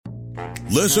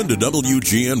Listen to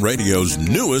WGN Radio's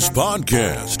newest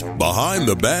podcast, Behind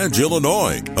the Badge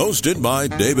Illinois, hosted by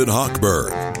David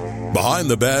Hochberg. Behind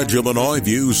the Badge Illinois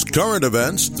views current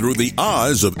events through the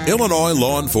eyes of Illinois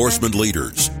law enforcement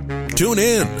leaders. Tune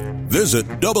in. Visit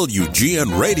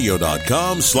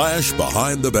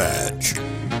WGNRadio.com/Behind the Badge.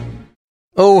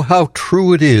 Oh, how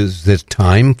true it is that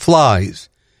time flies.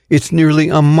 It's nearly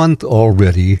a month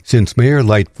already since Mayor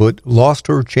Lightfoot lost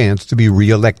her chance to be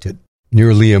reelected.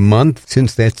 Nearly a month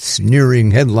since that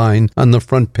sneering headline on the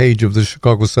front page of the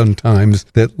Chicago Sun-Times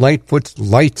that Lightfoot's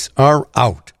lights are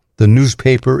out. The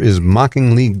newspaper is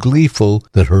mockingly gleeful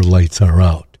that her lights are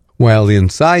out, while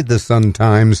inside the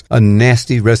Sun-Times a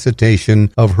nasty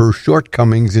recitation of her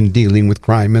shortcomings in dealing with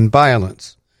crime and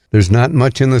violence. There's not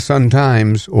much in the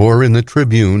Sun-Times or in the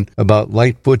Tribune about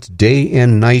Lightfoot's day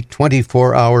and night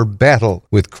 24-hour battle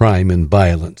with crime and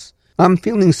violence. I'm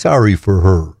feeling sorry for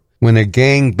her. When a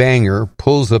gangbanger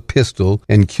pulls a pistol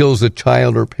and kills a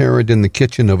child or parent in the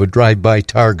kitchen of a drive-by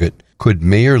Target, could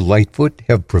Mayor Lightfoot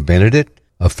have prevented it?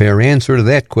 A fair answer to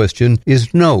that question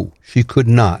is no, she could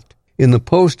not. In the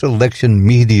post-election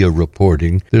media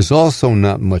reporting, there's also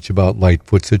not much about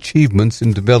Lightfoot's achievements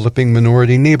in developing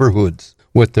minority neighborhoods.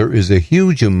 What there is a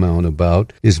huge amount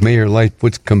about is Mayor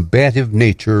Lightfoot's combative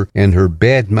nature and her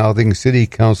bad-mouthing city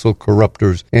council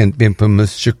corruptors and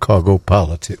infamous Chicago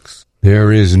politics.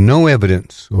 There is no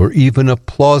evidence or even a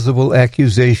plausible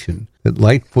accusation that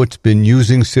Lightfoot's been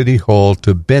using City Hall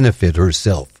to benefit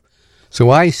herself.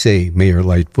 So I say, Mayor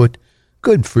Lightfoot,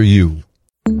 good for you.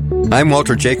 I'm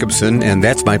Walter Jacobson, and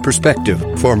that's my perspective.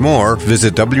 For more,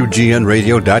 visit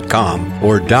WGNRadio.com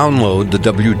or download the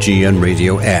WGN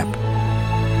Radio app.